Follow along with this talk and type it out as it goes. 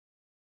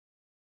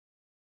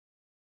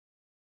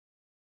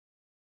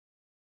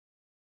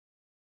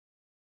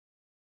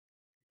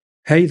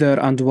Hey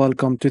there, and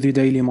welcome to the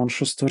Daily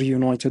Manchester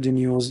United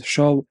News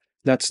Show.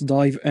 Let's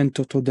dive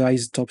into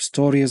today's top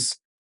stories.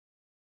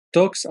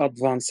 Talks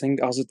advancing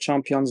as a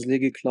Champions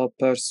League club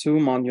pursue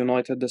Man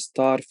United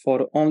star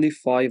for only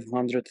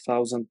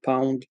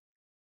 £500,000.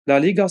 La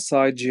Liga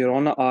side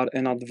Girona are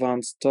in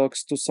advanced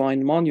talks to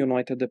sign Man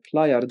United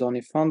player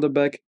Donny van de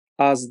Beek,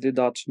 as the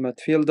Dutch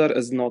midfielder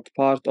is not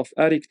part of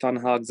Erik ten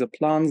Hag's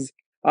plans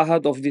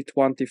ahead of the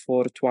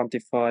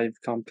 24-25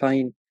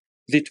 campaign.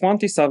 The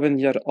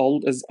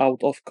 27-year-old is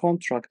out of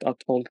contract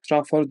at Old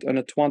Trafford in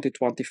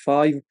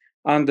 2025,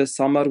 and the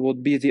summer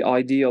would be the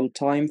ideal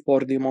time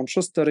for the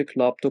Manchester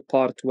club to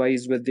part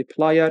ways with the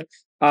player,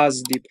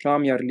 as the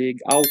Premier League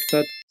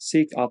outfit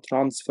seek a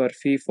transfer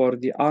fee for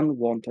the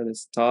unwanted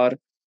star.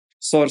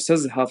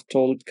 Sources have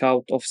told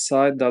Cout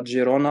Offside that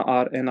Girona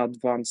are in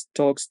advanced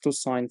talks to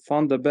sign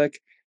Van de Beek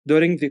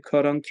during the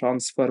current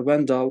transfer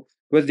window,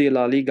 with the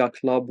La Liga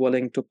club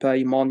willing to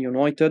pay Man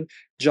United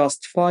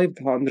just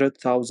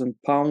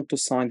 £500,000 to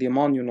sign the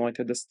Man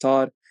United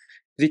star.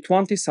 The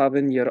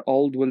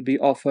 27-year-old will be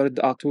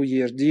offered a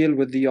two-year deal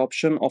with the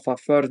option of a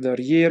further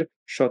year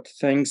should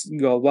things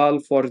go well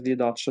for the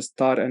Dutch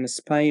star in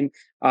Spain,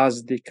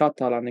 as the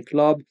Catalan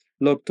club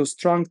look to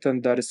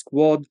strengthen their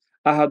squad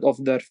ahead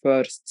of their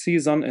first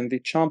season in the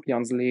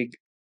Champions League.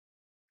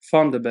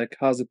 Van de Beek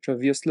has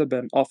previously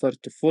been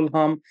offered to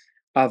Fulham,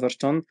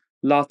 Everton,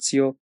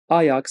 Lazio,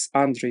 Ajax,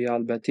 and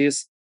Real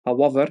Betis.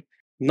 However,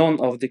 none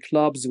of the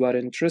clubs were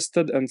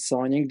interested in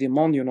signing the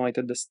Man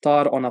United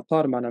star on a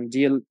permanent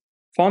deal.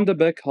 Van de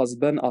Beek has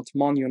been at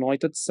Man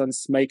United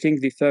since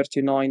making the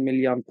 £39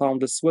 million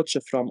switch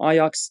from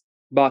Ajax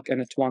back in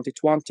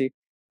 2020.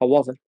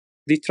 However,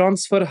 the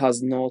transfer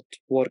has not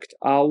worked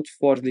out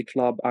for the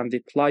club and the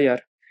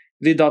player.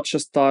 The Dutch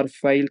star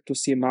failed to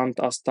cement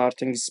a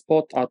starting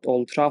spot at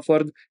Old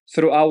Trafford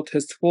throughout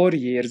his 4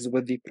 years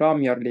with the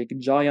Premier League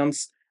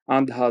Giants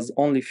and has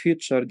only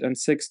featured in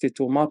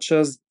 62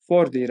 matches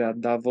for the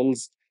Red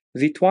Devils.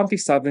 The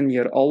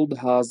 27-year-old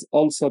has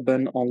also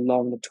been on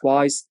loan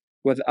twice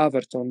with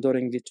Everton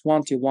during the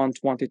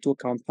 21-22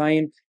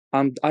 campaign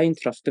and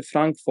Eintracht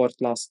Frankfurt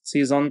last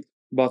season.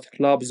 Both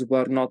clubs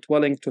were not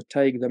willing to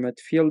take the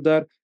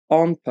midfielder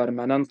on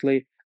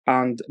permanently,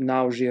 and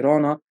now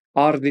Girona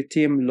are the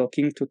team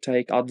looking to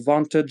take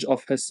advantage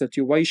of his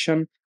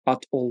situation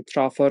at Old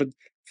Trafford.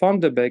 Van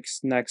de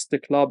Beek's next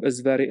club is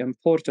very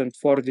important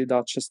for the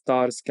Dutch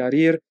star's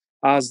career,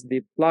 as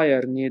the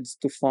player needs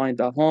to find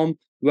a home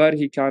where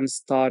he can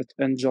start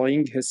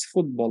enjoying his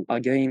football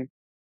again.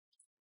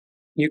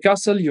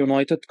 Newcastle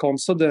United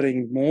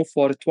considering move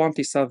for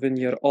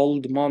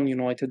 27-year-old Man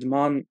United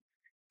man.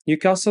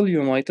 Newcastle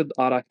United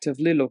are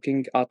actively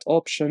looking at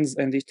options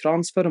in the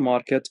transfer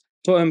market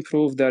to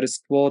improve their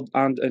squad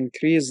and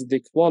increase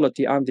the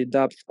quality and the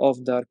depth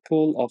of their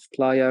pool of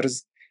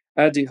players.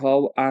 Eddie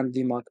Howe and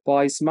the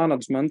Magpies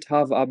management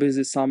have a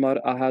busy summer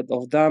ahead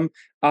of them,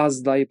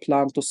 as they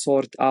plan to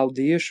sort out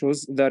the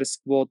issues their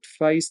squad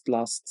faced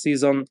last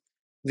season.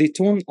 The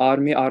Toon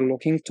Army are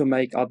looking to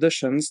make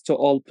additions to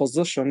all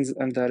positions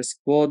in their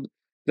squad.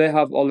 They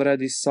have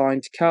already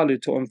signed Kelly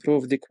to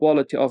improve the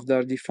quality of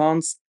their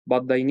defense,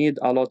 but they need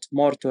a lot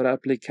more to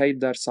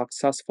replicate their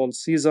successful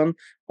season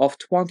of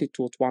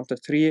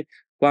 22-23,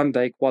 when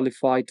they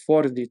qualified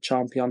for the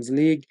Champions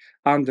League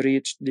and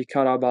reached the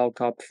Carabao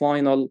Cup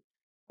final.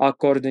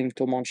 According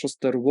to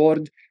Manchester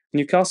World,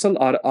 Newcastle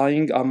are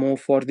eyeing a move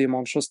for the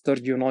Manchester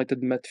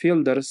United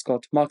midfielder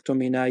Scott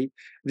McTominay.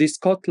 The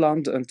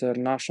Scotland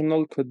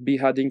international could be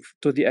heading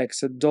to the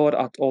exit door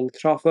at Old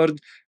Trafford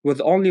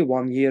with only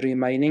 1 year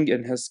remaining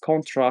in his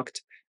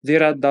contract. The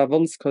Red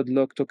Devils could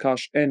look to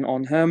cash in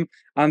on him,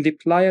 and the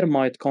player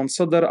might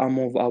consider a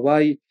move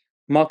away.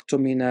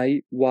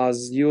 McTominay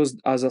was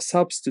used as a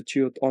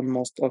substitute on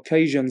most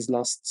occasions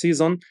last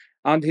season,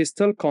 and he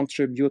still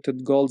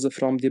contributed goals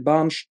from the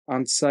bench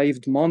and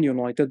saved Man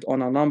United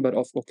on a number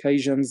of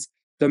occasions.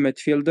 The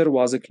midfielder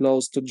was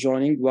close to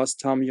joining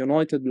West Ham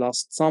United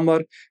last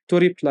summer to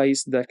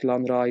replace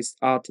Declan Rice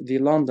at the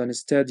London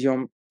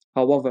Stadium.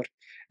 However,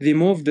 the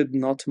move did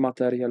not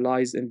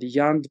materialize in the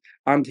end,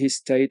 and he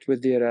stayed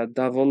with the Red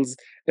Devils.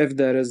 If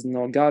there is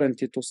no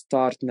guarantee to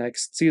start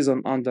next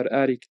season under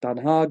Erik ten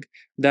Hag,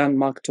 then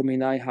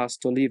McTominay has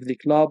to leave the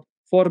club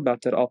for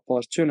better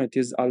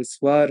opportunities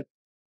elsewhere.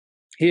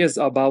 He is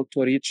about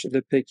to reach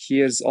the peak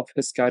years of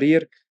his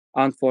career,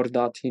 and for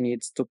that he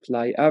needs to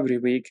play every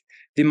week.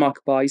 The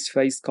Magpies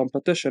face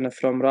competition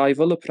from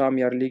rival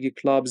Premier League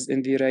clubs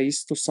in the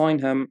race to sign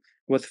him,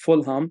 with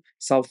Fulham,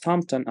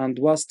 Southampton, and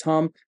West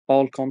Ham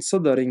all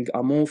considering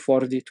a move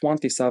for the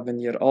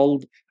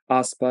 27-year-old.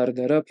 As per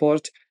the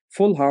report,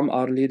 Fulham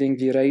are leading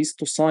the race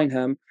to sign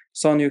him,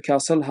 so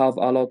Newcastle have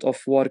a lot of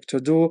work to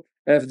do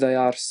if they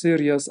are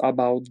serious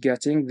about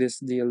getting this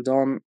deal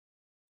done.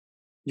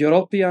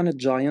 European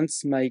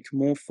giants make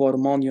move for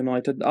Man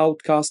United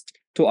outcast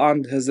to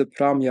end his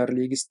Premier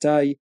League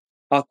stay.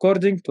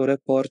 According to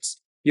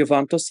reports,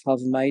 Juventus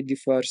have made the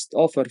first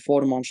offer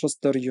for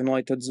Manchester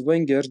United's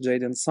winger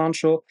Jadon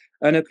Sancho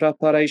in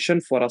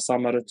preparation for a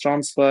summer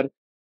transfer.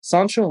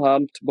 Sancho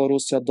helped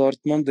Borussia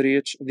Dortmund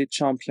reach the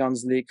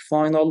Champions League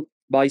final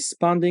by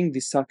spending the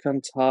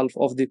second half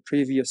of the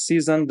previous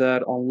season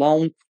there on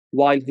loan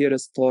while he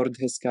restored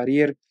his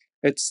career.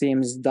 It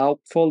seems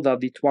doubtful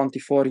that the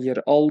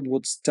 24-year-old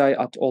would stay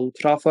at Old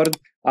Trafford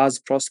as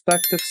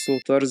prospective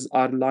suitors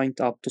are lined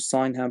up to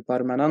sign him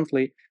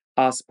permanently.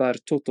 As per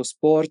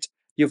Tuttosport,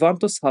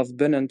 Juventus have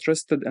been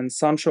interested in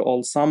Sancho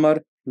all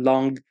summer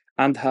long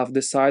and have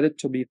decided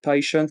to be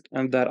patient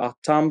in their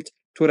attempt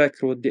to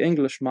recruit the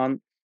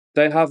Englishman.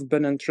 They have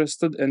been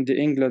interested in the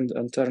England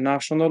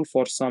international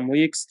for some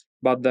weeks,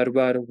 but there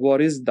were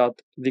worries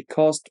that the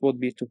cost would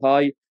be too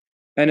high.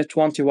 In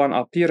 21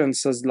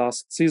 appearances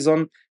last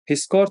season, he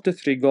scored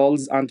 3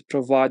 goals and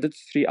provided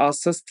 3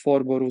 assists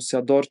for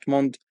Borussia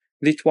Dortmund.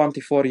 The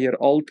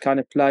 24-year-old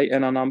can play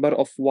in a number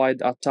of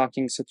wide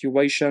attacking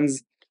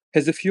situations.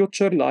 His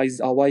future lies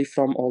away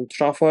from Old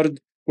Trafford,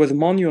 with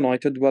Man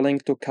United willing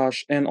to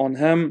cash in on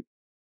him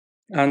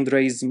and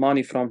raise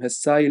money from his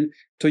sale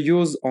to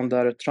use on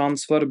their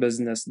transfer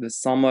business this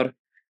summer.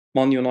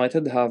 Man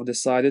United have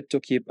decided to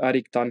keep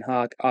Erik Ten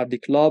Hag at the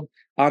club,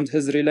 and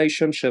his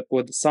relationship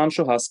with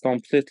Sancho has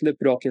completely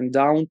broken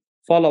down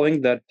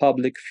following their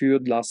public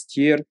feud last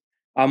year.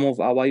 A move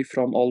away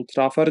from Old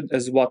Trafford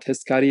is what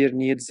his career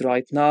needs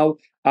right now,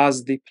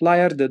 as the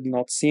player did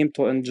not seem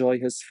to enjoy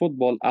his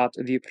football at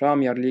the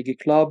Premier League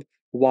club,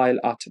 while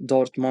at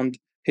Dortmund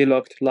he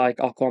looked like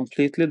a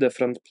completely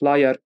different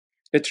player.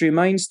 It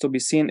remains to be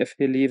seen if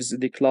he leaves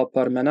the club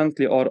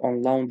permanently or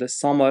on loan this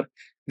summer.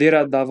 The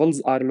Red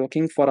Devils are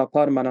looking for a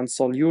permanent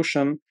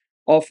solution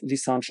of the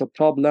Sancho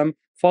problem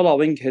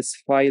following his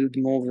failed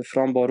move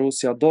from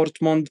Borussia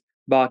Dortmund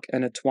back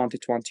in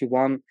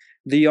 2021.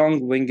 The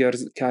young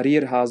winger's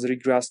career has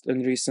regressed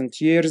in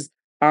recent years,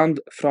 and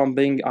from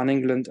being an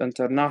England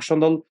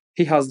international,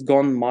 he has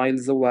gone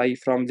miles away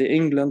from the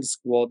England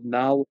squad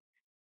now.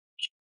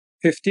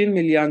 15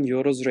 million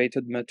euros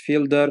rated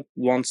midfielder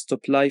wants to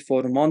play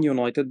for Man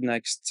United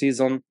next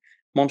season.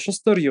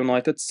 Manchester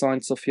United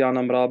signed Sofiane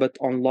Amrabat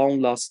on loan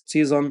last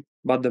season,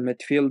 but the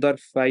midfielder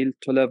failed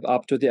to live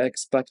up to the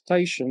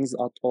expectations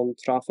at Old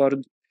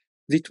Trafford.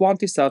 The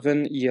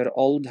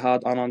 27-year-old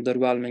had an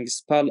underwhelming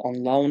spell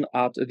on loan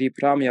at the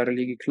Premier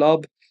League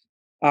club,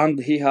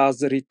 and he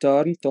has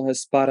returned to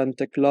his parent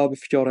club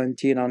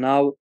Fiorentina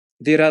now.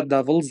 The Red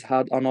Devils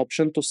had an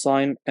option to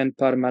sign in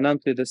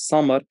permanently this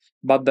summer,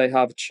 but they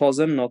have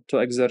chosen not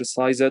to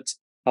exercise it.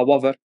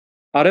 However,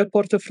 a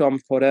report from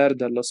Corriere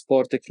dello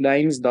Sport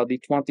claims that the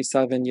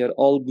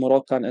 27-year-old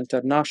Moroccan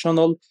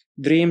international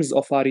dreams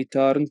of a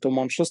return to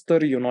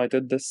Manchester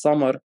United this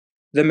summer.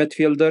 The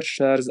midfielder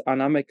shares an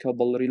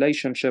amicable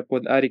relationship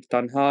with Erik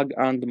Ten Hag,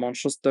 and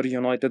Manchester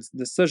United's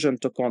decision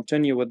to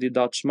continue with the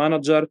Dutch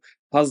manager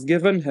has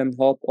given him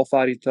hope of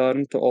a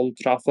return to Old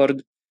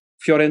Trafford.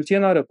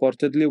 Fiorentina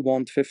reportedly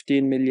want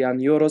 15 million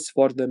euros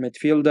for the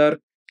midfielder,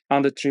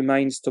 and it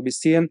remains to be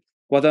seen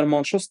whether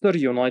Manchester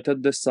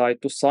United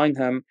decide to sign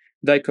him.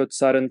 They could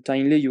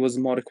certainly use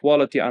more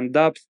quality and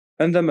depth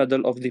in the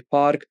middle of the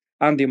park,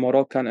 and the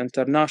Moroccan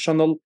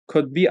international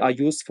could be a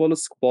useful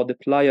squad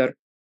player.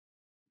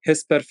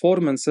 His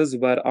performances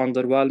were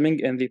underwhelming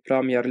in the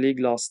Premier League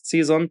last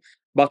season,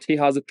 but he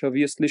has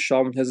previously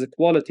shown his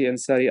quality in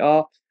Serie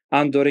A,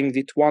 and during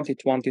the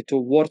 2022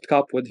 World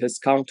Cup with his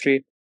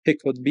country. He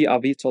could be a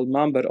vital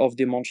member of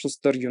the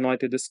Manchester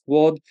United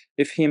squad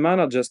if he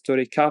manages to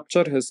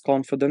recapture his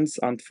confidence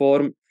and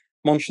form.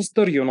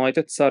 Manchester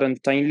United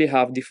certainly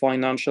have the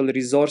financial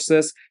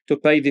resources to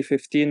pay the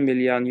 15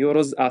 million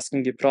euros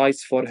asking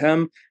price for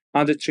him,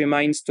 and it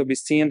remains to be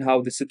seen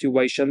how the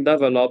situation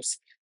develops.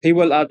 He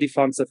will add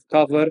defensive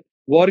cover,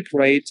 work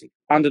rate,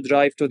 and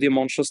drive to the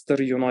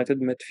Manchester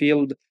United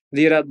midfield.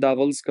 The Red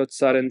Devils could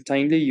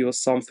certainly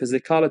use some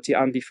physicality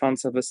and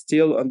defensive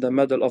steel in the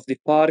middle of the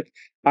park,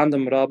 and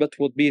Mrabat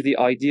would be the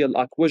ideal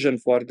acquisition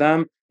for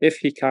them if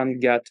he can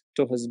get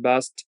to his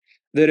best.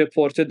 The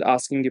reported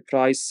asking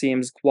price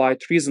seems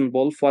quite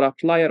reasonable for a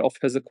player of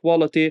his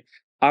quality,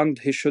 and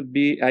he should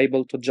be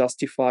able to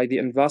justify the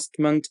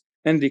investment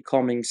in the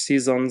coming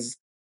seasons.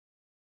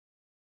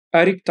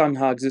 Erik Ten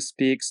Hag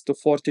speaks to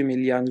 40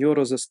 million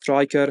euros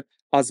striker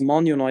as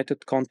Man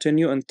United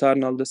continue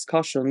internal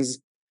discussions.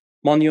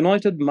 Man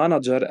United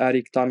manager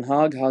Erik Ten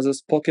Hag has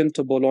spoken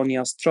to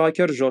Bologna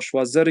striker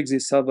Joshua Zirkzee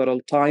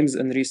several times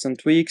in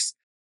recent weeks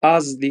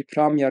as the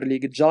Premier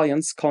League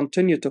giants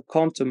continue to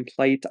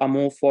contemplate a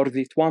move for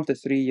the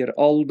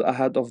 23-year-old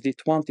ahead of the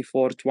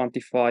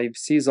 24-25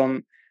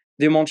 season.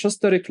 The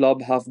Manchester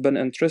club have been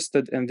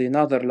interested in the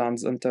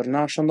Netherlands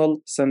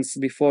international since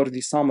before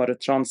the summer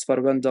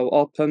transfer window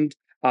opened,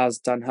 as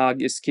Ten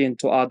Hag is keen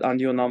to add a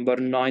new number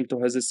 9 to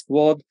his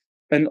squad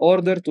in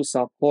order to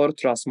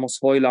support Rasmus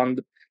Højlund.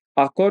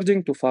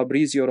 According to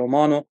Fabrizio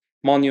Romano,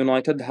 Man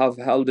United have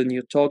held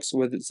new talks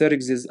with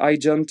Zirkzee's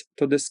agent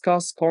to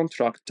discuss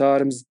contract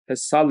terms,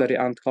 his salary,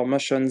 and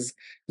commissions.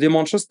 The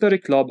Manchester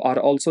club are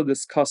also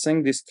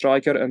discussing the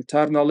striker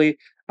internally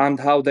and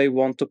how they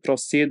want to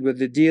proceed with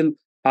the deal,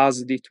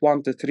 as the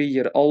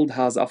 23-year-old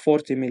has a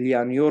 €40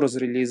 million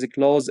release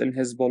clause in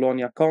his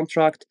Bologna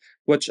contract,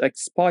 which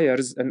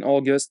expires in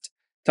August.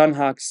 Ten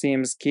Hag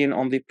seems keen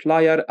on the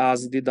player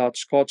as the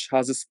Dutch coach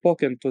has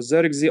spoken to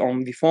Zirkzee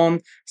on the phone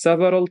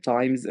several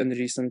times in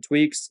recent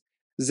weeks.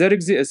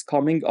 Zirkzee is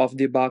coming off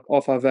the back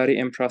of a very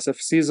impressive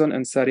season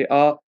in Serie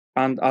A,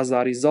 and as a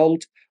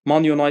result,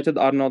 Man United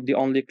are not the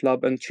only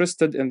club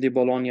interested in the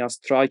Bologna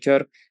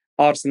striker.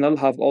 Arsenal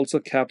have also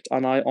kept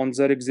an eye on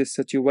Zirkzee's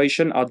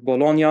situation at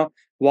Bologna,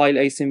 while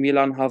AC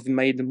Milan have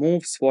made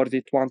moves for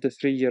the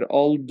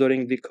 23-year-old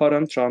during the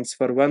current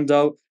transfer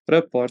window,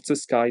 reports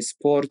Sky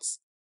Sports.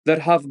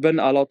 There have been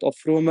a lot of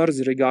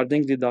rumors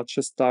regarding the Dutch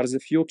star's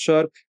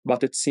future,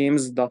 but it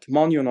seems that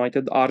Man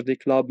United are the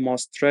club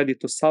most ready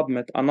to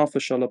submit an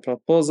official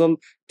proposal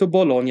to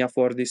Bologna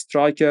for the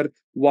striker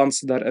once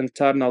their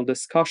internal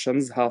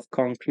discussions have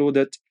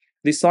concluded.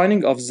 The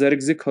signing of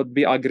Zirkzee could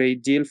be a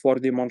great deal for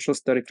the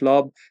Manchester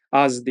club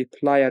as the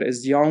player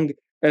is young,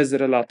 is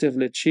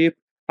relatively cheap,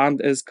 and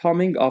is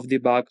coming off the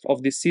back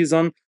of the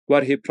season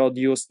where he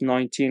produced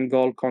 19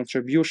 goal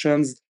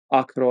contributions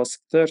across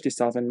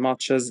 37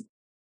 matches.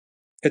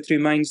 It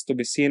remains to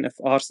be seen if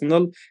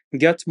Arsenal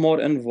get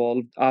more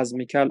involved as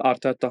Mikel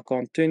Arteta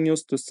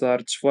continues to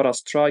search for a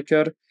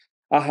striker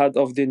ahead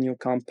of the new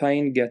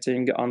campaign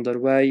getting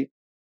underway.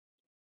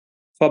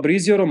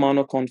 Fabrizio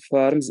Romano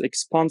confirms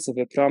expansive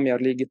Premier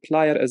League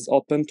player is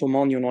open to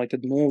Man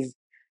United move.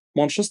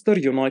 Manchester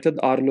United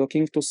are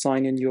looking to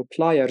sign new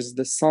players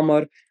this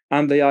summer,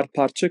 and they are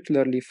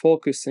particularly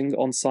focusing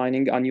on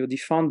signing a new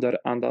defender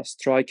and a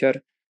striker.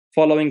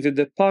 Following the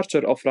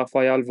departure of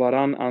Rafael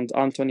Varane and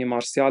Anthony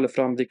Martial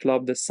from the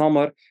club this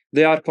summer,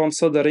 they are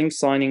considering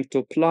signing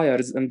two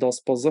players in those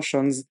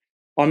positions.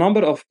 A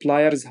number of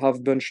players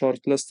have been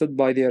shortlisted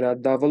by the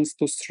Red Devils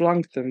to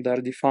strengthen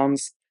their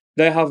defense.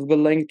 They have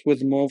been linked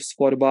with moves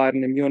for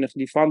Bayern Munich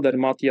defender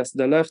Matthias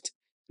de Ligt,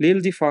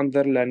 Lille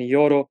defender Lenny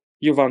Yoro,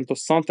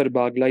 Juventus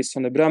centre-back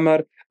Leison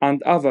Bremer,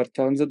 and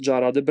Everton's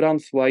Jarrad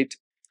Branthwaite.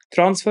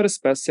 Transfer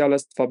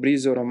specialist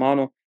Fabrizio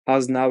Romano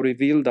has now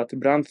revealed that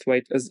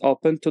Branthwaite is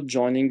open to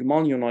joining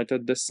Man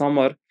United this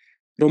summer.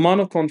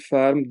 Romano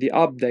confirmed the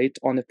update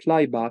on a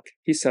playback.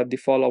 He said the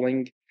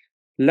following: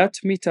 "Let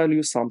me tell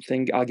you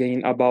something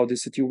again about the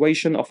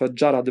situation of a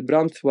Jarrad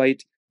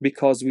Branthwaite,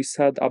 because we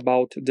said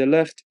about De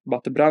Ligt,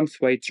 but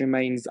Branthwaite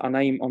remains a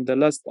name on the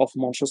list of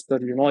Manchester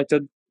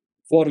United.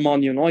 For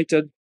Man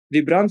United,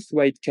 the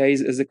Branthwaite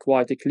case is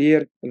quite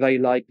clear. They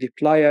like the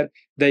player,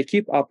 they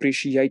keep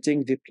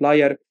appreciating the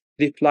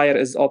player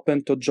is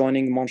open to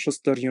joining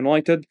Manchester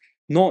United.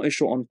 No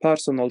issue on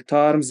personal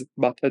terms,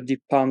 but it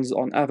depends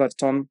on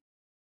Everton.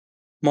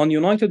 Man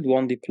United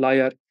want the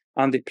player,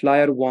 and the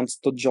player wants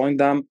to join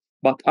them,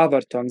 but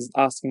Everton's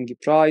asking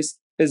price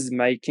is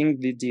making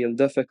the deal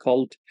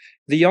difficult."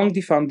 The young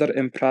defender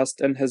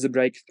impressed in his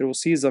breakthrough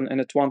season in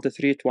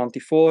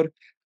 23-24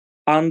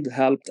 and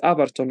helped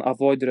Everton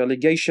avoid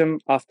relegation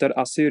after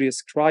a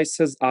serious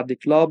crisis at the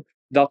club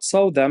that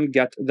saw them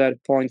get their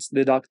points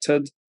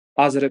deducted.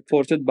 As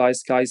reported by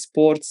Sky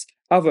Sports,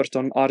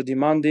 Everton are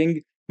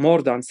demanding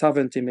more than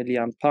 £70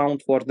 million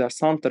for their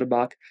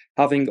centre-back,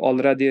 having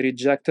already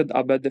rejected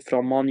a bid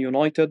from Man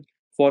United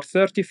for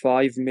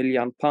 £35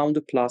 million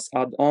plus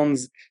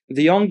add-ons.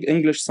 The young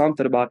English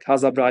centre-back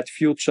has a bright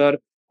future,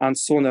 and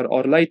sooner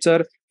or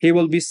later he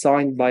will be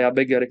signed by a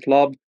bigger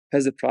club.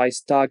 His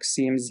price tag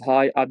seems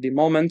high at the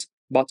moment,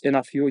 but in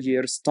a few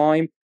years'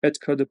 time, it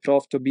could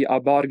prove to be a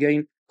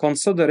bargain,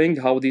 considering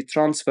how the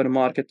transfer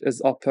market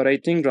is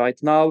operating right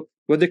now,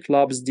 with the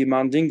clubs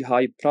demanding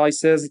high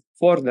prices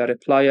for their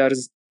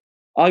players.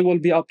 I will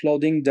be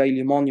uploading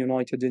daily Man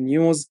United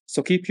news,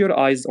 so keep your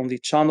eyes on the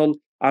channel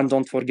and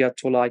don't forget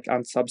to like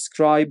and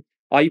subscribe.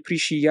 I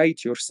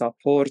appreciate your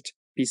support.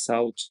 Peace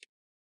out.